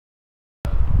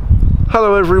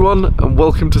Hello everyone and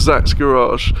welcome to Zach's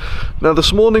Garage. Now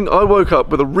this morning I woke up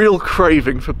with a real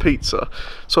craving for pizza,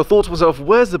 so I thought to myself,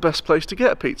 where's the best place to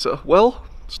get a pizza? Well,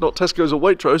 it's not Tesco's or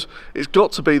Waitrose, it's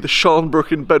got to be the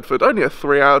Sharnbrook in Bedford, only a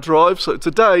 3-hour drive, so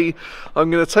today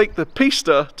I'm going to take the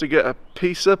Pista to get a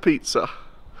piece of pizza.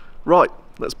 Right,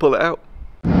 let's pull it out.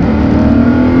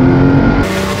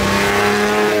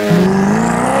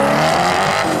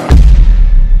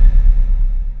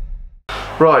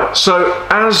 Right, so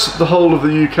as the whole of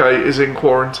the UK is in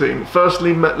quarantine,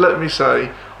 firstly let me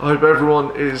say I hope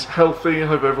everyone is healthy, I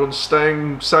hope everyone's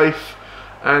staying safe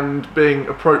and being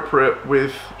appropriate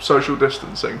with social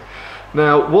distancing.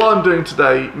 Now what I'm doing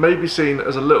today may be seen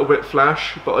as a little bit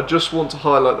flash, but I just want to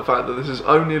highlight the fact that this is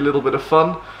only a little bit of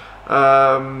fun.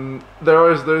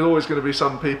 There's always going to be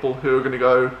some people who are going to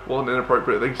go, what an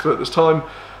inappropriate thing to do at this time.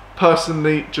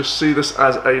 Personally, just see this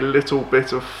as a little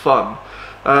bit of fun.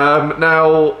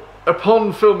 Now,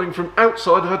 upon filming from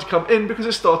outside, I had to come in because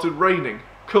it started raining.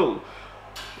 Cool.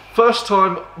 First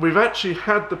time we've actually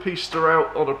had the Pista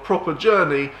out on a proper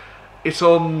journey. It's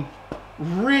on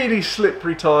really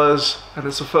slippery tyres, and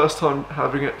it's the first time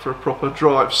having it for a proper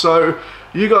drive. So,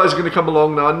 you guys are going to come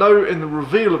along. Now, I know in the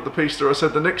reveal of the Pista, I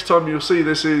said the next time you'll see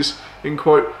this is, in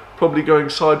quote, probably going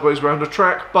sideways around a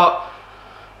track, but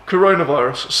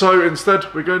coronavirus. So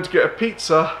instead we're going to get a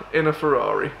pizza in a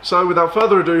Ferrari. So without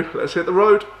further ado, let's hit the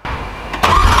road.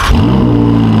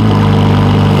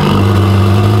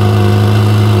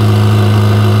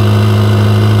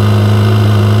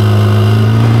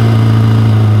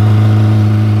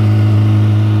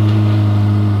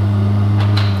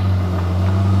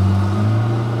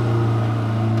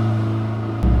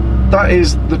 That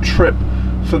is the trip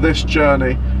for this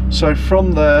journey. So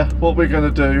from there, what we're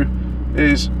going to do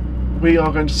is we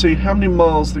are going to see how many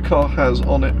miles the car has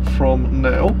on it from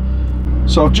now.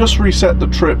 So I've just reset the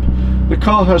trip. The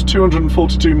car has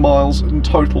 242 miles in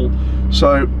total,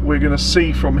 so we're going to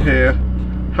see from here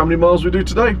how many miles we do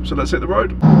today. So let's hit the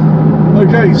road.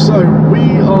 Okay, so we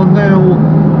are now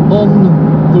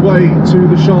on the way to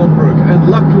the Sharnbrook, and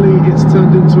luckily it's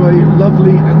turned into a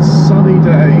lovely and sunny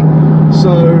day,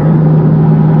 so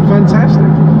fantastic.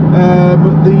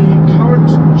 The current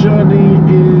journey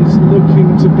is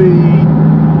looking to be,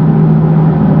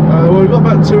 well, we've got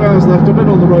about 2 hours left. I've been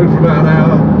on the road for about an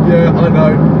hour. Yeah, I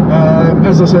know.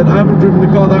 As I said, I haven't driven the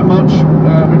car that much.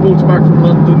 We brought it back from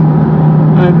London,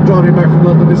 and driving back from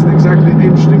London isn't exactly an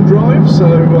interesting drive, so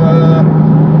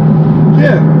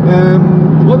yeah.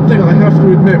 One thing I have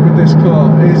to admit with this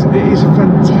car is it is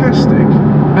fantastic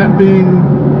at being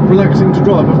relaxing to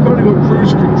drive. I've currently got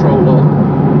cruise control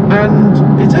on,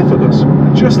 and it's effortless,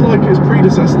 just like its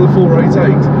predecessor, the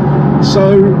 488.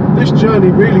 So this journey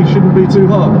really shouldn't be too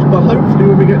hard, but hopefully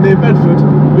when we get near Bedford,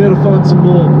 we'll be able to find some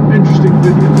more interesting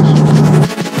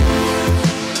videos.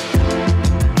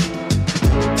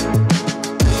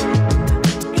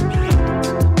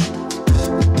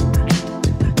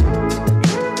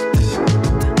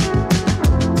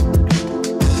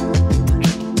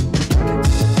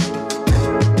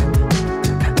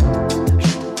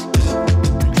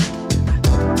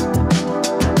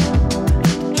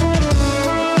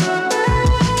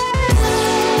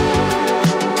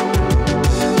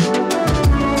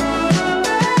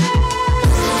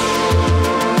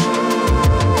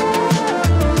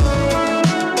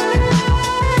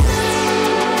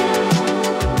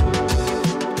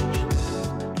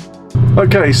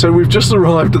 Okay, so we've just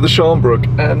arrived at the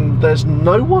Sharnbrook and there's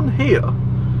no one here.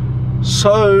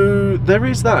 So there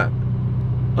is that.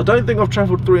 I don't think I've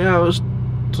travelled 3 hours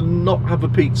to not have a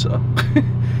pizza.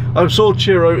 I'm sure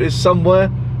Chiro is somewhere.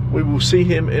 We will see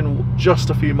him in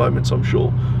just a few moments, I'm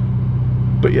sure.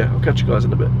 But yeah, I'll catch you guys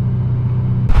in a bit.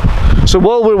 So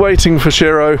while we're waiting for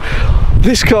Chiro,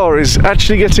 this car is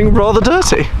actually getting rather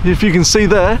dirty. If you can see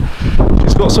there,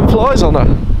 it's got some flies on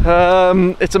her.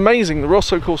 It's amazing, the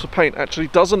Rosso Corsa paint actually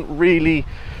doesn't really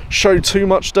show too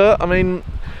much dirt. I mean,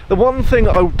 the one thing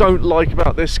I don't like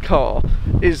about this car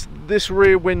is this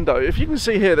rear window. If you can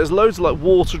see here, there's loads of like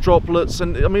water droplets,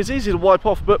 and I mean it's easy to wipe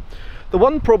off, but the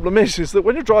one problem is that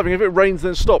when you're driving, if it rains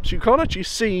then stops, you can't actually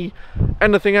see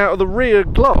anything out of the rear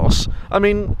glass. I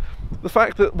mean, the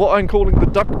fact that what I'm calling the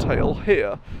ducktail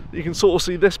here, you can sort of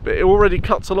see this bit, it already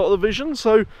cuts a lot of the vision,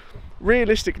 so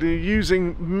realistically you're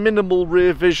using minimal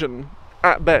rear vision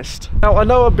at best. Now I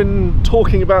know I've been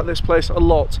talking about this place a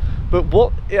lot, but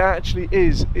what it actually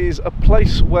is a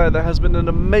place where there has been an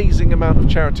amazing amount of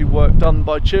charity work done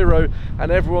by Chiro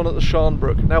and everyone at the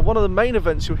Sharnbrook. Now one of the main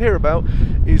events you'll hear about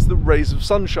is the Rays of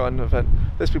Sunshine event.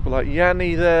 There's people like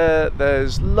Yanni there,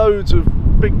 there's loads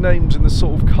of big names in the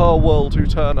sort of car world who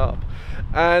turn up.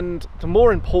 And the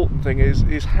more important thing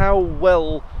is how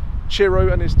well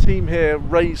Ciro and his team here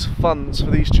raise funds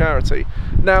for these charity.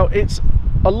 Now, it's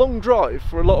a long drive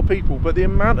for a lot of people, but the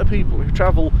amount of people who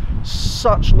travel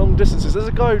such long distances, there's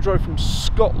a guy who drove from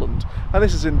Scotland, and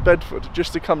this is in Bedford,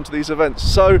 just to come to these events.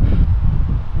 So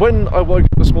when I woke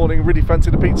up this morning, really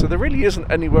fancied a pizza, there really isn't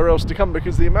anywhere else to come,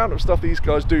 because the amount of stuff these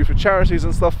guys do for charities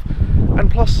and stuff, and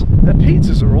plus their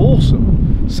pizzas are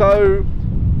awesome. So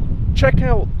check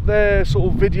out their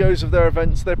sort of videos of their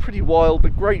events. They're pretty wild, they're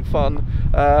great fun.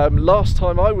 Last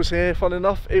time I was here, fun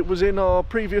enough, it was in our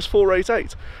previous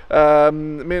 488.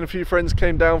 Me and a few friends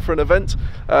came down for an event.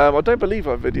 I don't believe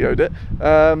I videoed it,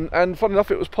 and fun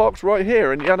enough, it was parked right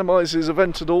here, and Yanamai's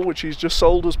event and all, which he's just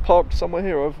sold, is parked somewhere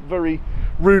here. I've very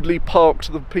rudely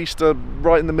parked the Pista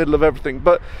right in the middle of everything.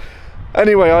 But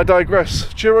anyway, I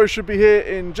digress. Ciro should be here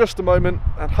in just a moment,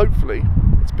 and hopefully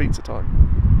it's pizza time.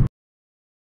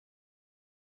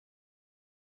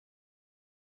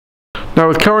 Now,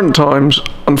 with current times,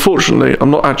 unfortunately,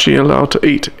 I'm not actually allowed to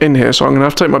eat in here, so I'm going to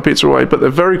have to take my pizza away, but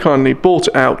they've very kindly brought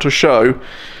it out to show.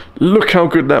 Look how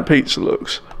good that pizza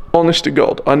looks. Honest to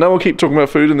God. I know I keep talking about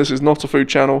food, and this is not a food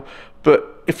channel,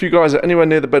 but if you guys are anywhere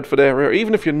near the Bedford area,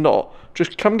 even if you're not,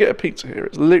 just come get a pizza here.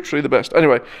 It's literally the best.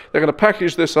 Anyway, they're going to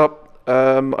package this up.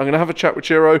 I'm going to have a chat with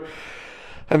Ciro,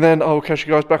 and then I'll catch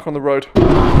you guys back on the road.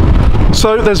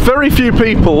 So there's very few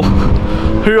people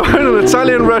who own an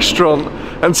Italian restaurant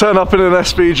and turn up in an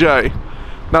SVJ.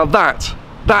 Now that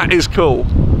is cool.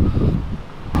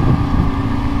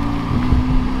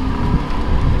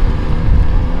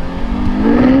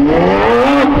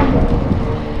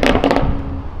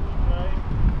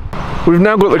 We've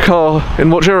now got the car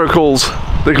in what Ciro calls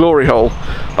the glory hole.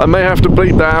 I may have to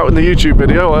bleep that out in the YouTube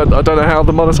video. I don't know how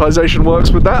the monetization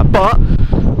works with that, but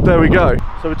there we go.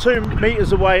 So we're 2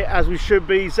 meters away, as we should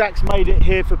be. Zach's made it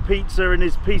here for pizza in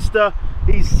his Pista.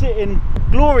 He's sitting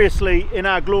gloriously in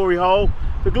our glory hole.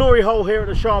 The glory hole here at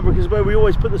the Sharnbrook is where we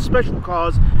always put the special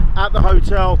cars at the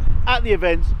hotel, at the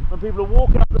events. When people are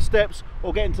walking up the steps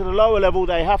or getting to the lower level,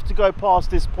 they have to go past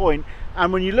this point.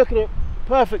 And when you look at it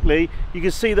perfectly, you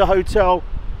can see the hotel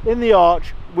in the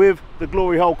arch with the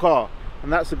glory hole car.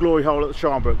 And that's the glory hole at the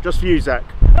Sharnbrook. Just for you, Zach.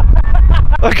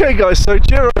 Okay guys, so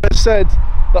Ciro has said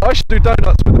that I should do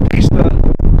donuts with the Pista,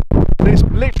 and it's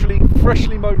literally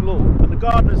freshly mown lawn. And the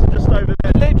gardeners are just over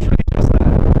there. Literally just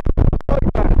there. So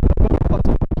bad.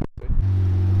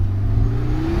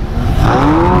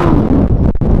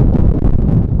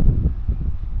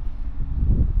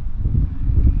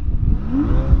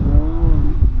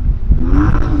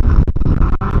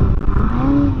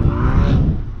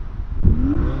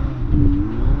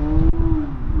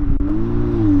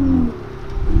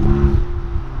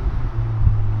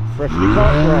 Freshly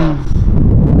cut grass.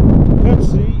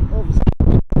 Courtesy of Zach.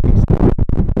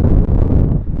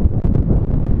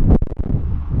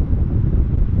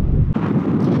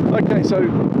 Okay, so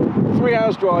 3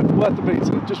 hours drive, worth the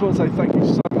pizza. Just want to say thank you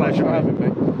so much for having me.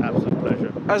 Absolute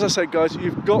pleasure. As I said guys,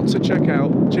 you've got to check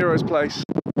out Ciro's place.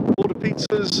 Order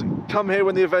pizzas, come here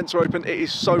when the events are open. It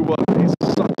is so worth it. It's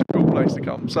such a cool place to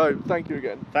come. So thank you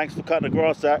again. Thanks for cutting the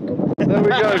grass, Zach. There we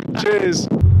go. Cheers.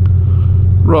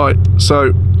 Right,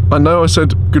 so I know I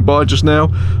said goodbye just now.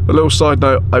 A little side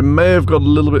note, I may have got a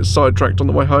little bit sidetracked on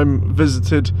the way home,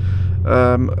 visited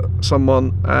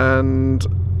someone, and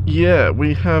yeah,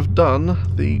 we have done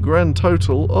the grand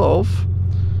total of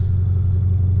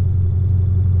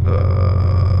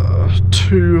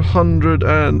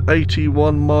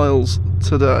 281 miles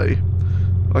today,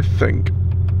 I think.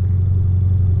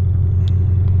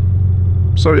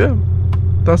 So yeah,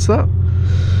 that's that.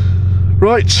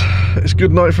 Right, it's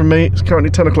good night from me. It's currently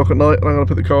 10 o'clock at night, and I'm going to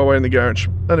put the car away in the garage.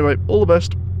 Anyway, all the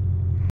best.